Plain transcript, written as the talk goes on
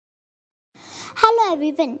Hello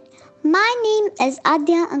everyone, my name is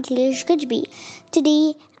Aadhya Akhilesh.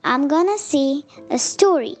 Today I'm gonna say a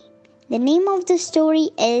story. The name of the story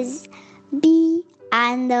is Bee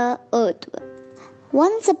and the Earthworm.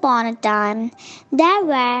 Once upon a time, there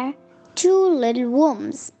were two little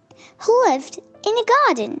worms who lived in a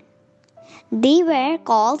garden. They were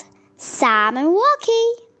called Sam and Rocky.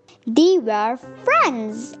 They were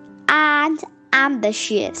friends and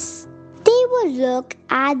ambitious. They would look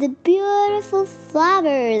at the beautiful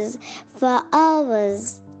flowers for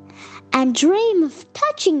hours and dream of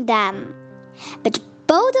touching them. But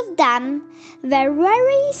both of them were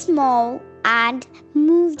very small and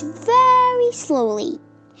moved very slowly.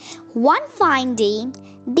 One fine day,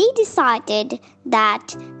 they decided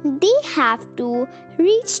that they have to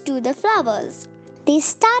reach to the flowers. They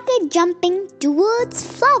started jumping towards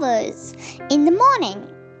flowers in the morning.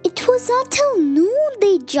 It was until noon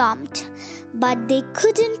they jumped, but they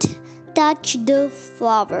couldn't touch the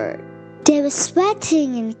flower. They were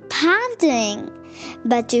sweating and panting,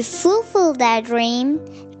 but to fulfill their dream,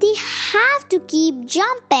 they have to keep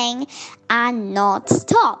jumping and not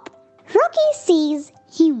stop. Rocky says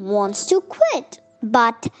he wants to quit,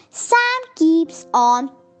 but Sam keeps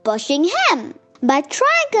on pushing him. By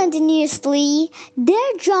trying continuously,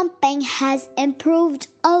 their jumping has improved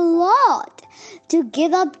a lot to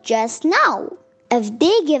give up just now. If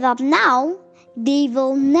they give up now, they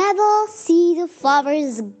will never see the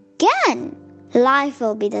flowers again. Life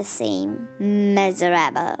will be the same,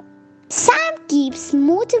 miserable. Sam keeps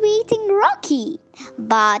motivating Rocky,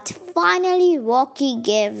 but finally Rocky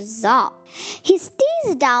gives up. He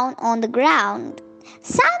stays down on the ground.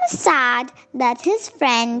 Sam is sad that his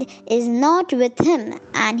friend is not with him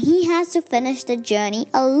and he has to finish the journey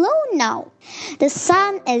alone now. The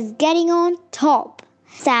sun is getting on top.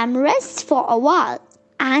 Sam rests for a while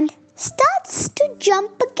and starts to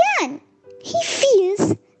jump again. He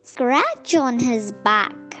feels a scratch on his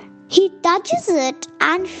back. He touches it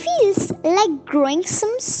and feels like growing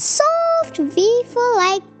some soft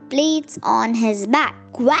wafer-like plates on his back.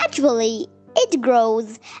 Gradually, it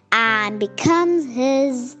grows and becomes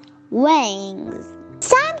his wings.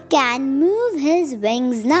 Sam can move his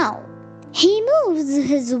wings now. He moves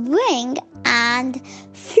his wing and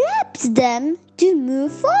flaps them to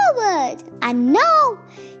move forward. And now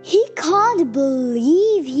he can't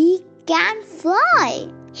believe he can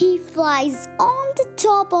fly. He flies on the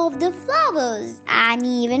top of the flowers and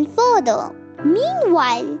even further.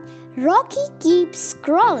 Meanwhile, Rocky keeps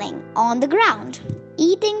crawling on the ground,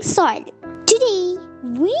 eating soil. Today,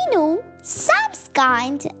 we know Sam's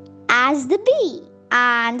kind as the bee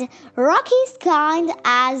and Rocky's kind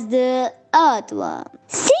as the earthworm.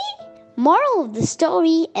 See, moral of the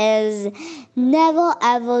story is never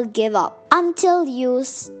ever give up until you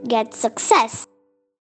get success.